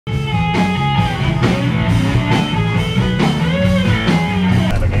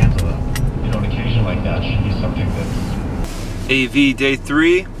AV day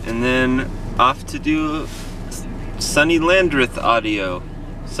 3, and then off to do Sonny Landreth audio.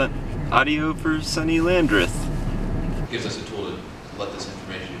 Audio for Sonny Landreth. Gives us a tool to let this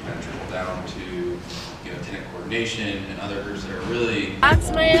information kind of trickle down to, you know, tenant coordination and other groups that are really.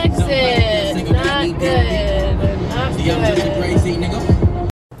 That's my exit. Not good. Not good.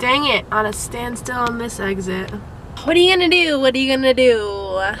 Dang it! On a standstill on this exit. What are you gonna do? What are you gonna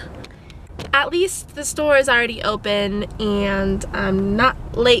do? At least the store is already open and I'm not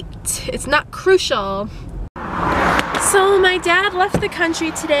late. It's not crucial. So my dad left the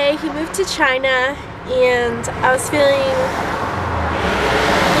country today. He moved to China and I was feeling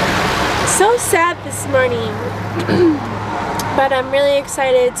so sad this morning. But I'm really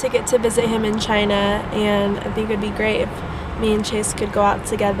excited to get to visit him in China, and I think it would be great if me and Chase could go out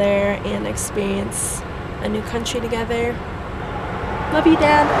together and experience a new country together. Love you,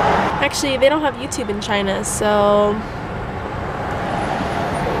 Dad. Actually, they don't have YouTube in China, so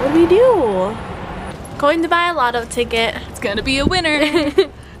what do we do? Going to buy a lotto ticket. It's gonna be a winner.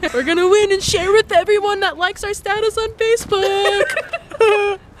 We're gonna win and share with everyone that likes our status on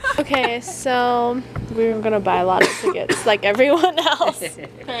Facebook. Okay, so we're gonna buy lotto tickets like everyone else.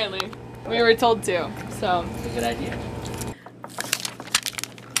 Apparently. We were told to, so it's a good idea.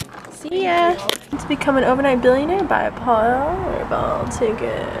 See ya. To become an overnight billionaire, buy a Powerball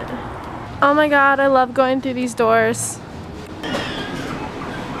ticket. Oh my god, I love going through these doors. They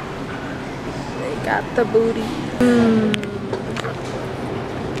got the booty.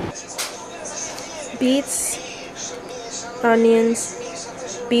 Beets, onions,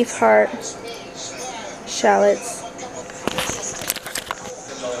 beef heart, shallots.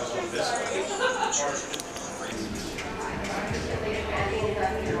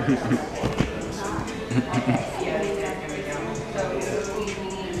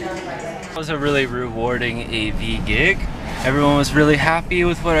 It was a really rewarding AV gig. Everyone was really happy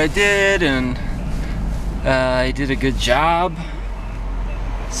with what I did, and I did a good job.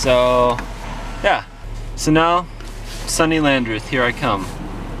 So yeah, so now Sonny Landreth, here I come.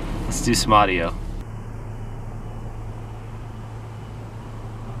 Let's do some audio.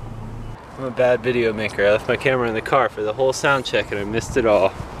 I'm a bad video maker. I left my camera in the car for the whole sound check and I missed it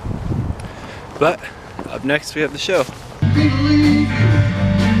all. But up next we have the show.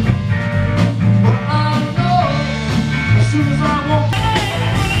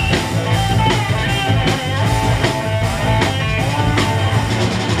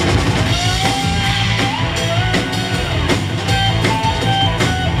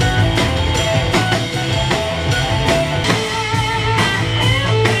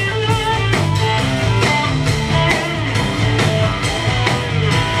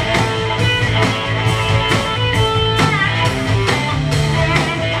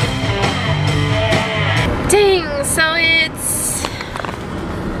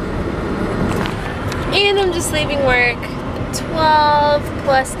 And I'm just leaving work.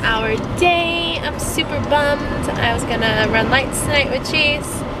 12+ hour day. I'm super bummed. I was gonna run lights tonight with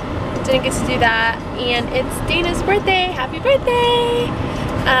Chase. Didn't get to do that. And it's Dana's birthday. Happy birthday!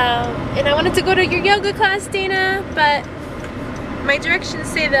 And I wanted to go to your yoga class, Dana, but my directions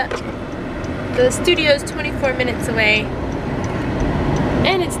say that the studio is 24 minutes away.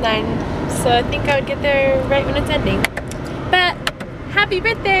 And it's 9. So I think I would get there right when it's ending. But happy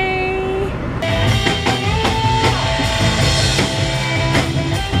birthday!